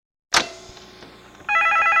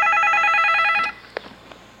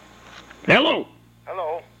Hello?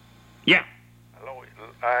 Hello? Yeah. Hello.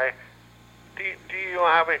 Do you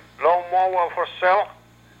have a lawnmower for sale?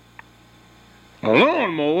 A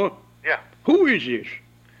lawnmower? Yeah. Who is this?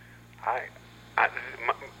 How do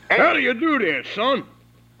Hey, you do that, son?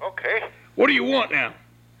 okay. What do you want now?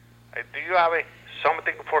 Do you have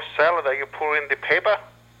something for sale that you put in the paper?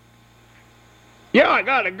 Yeah, I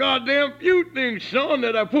got a goddamn few things, son,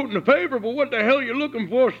 that I put in the paper, but what the hell you looking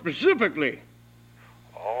for specifically?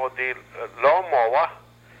 Oh, the lawnmower,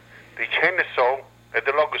 the chainsaw, and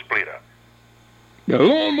the log splitter. The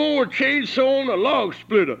lawnmower, chainsaw, and a log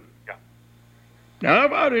splitter. Yeah. Now,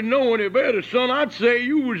 if I didn't know any better, son, I'd say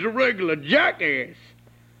you was a regular jackass.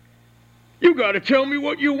 You gotta tell me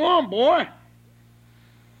what you want, boy.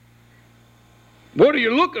 What are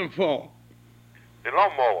you looking for? The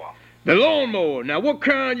lawnmower. The lawnmower. Now, what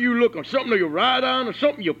kind you looking? Something you ride on or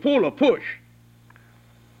something you pull or push?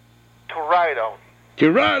 To ride on.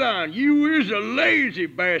 To ride on. You is a lazy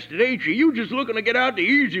bastard, ain't you? You just looking to get out the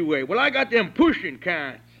easy way. Well, I got them pushing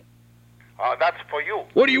kinds. That's for you.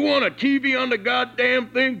 What do you want, a TV on the goddamn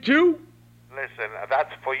thing, too? Listen,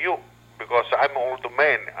 that's for you. Because I'm an old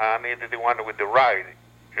man. I need the one with the ride,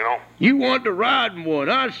 you know? You want the riding one,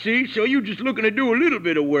 I see. So you just looking to do a little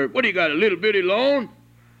bit of work. What, do you got, a little bitty lawn?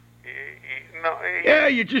 No, Yeah,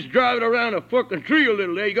 you just driving around a fucking tree a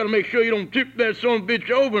little there. You gotta make sure you don't tip that son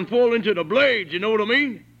bitch over and fall into the blades, you know what I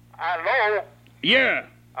mean? Hello? Yeah.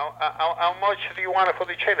 How much do you want for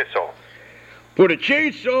the chainsaw? For the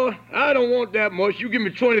chainsaw, I don't want that much. You give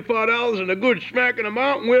me $25 and a good smack in the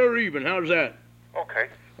mouth and we're even. How's that? Okay.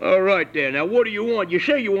 All right, there. Now, what do you want? You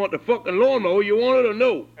say you want the fucking lawnmower. You want it or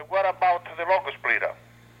no? And what about the log splitter?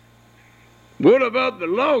 What about the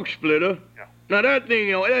log splitter? Yeah. Now, that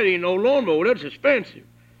ain't no lawnmower. That's expensive.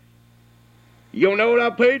 You don't know what I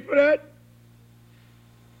paid for that?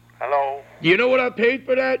 Hello? You know what I paid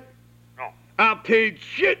for that? No. I paid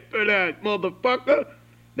shit for that, motherfucker.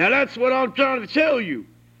 Now, that's what I'm trying to tell you.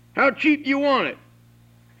 How cheap you want it?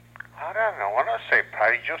 I don't know. When I say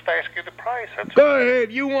price, just ask you the price. Go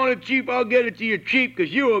ahead. You want it cheap, I'll get it to you cheap,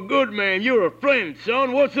 because you're a good man. You're a friend,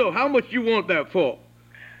 son. What's up? How much you want that for?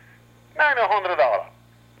 $900.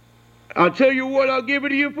 I'll tell you what, I'll give it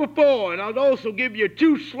to you for $4, and I'll also give you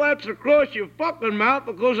 2 slaps across your fucking mouth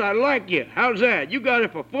because I like you. How's that? You got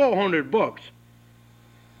it for $400.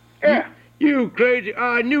 Yeah. You crazy.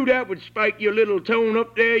 I knew that would spike your little tone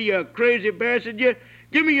up there, you crazy bastard. You.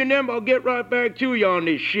 Give me your number, I'll get right back to you on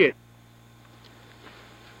this shit.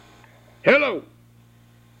 Hello?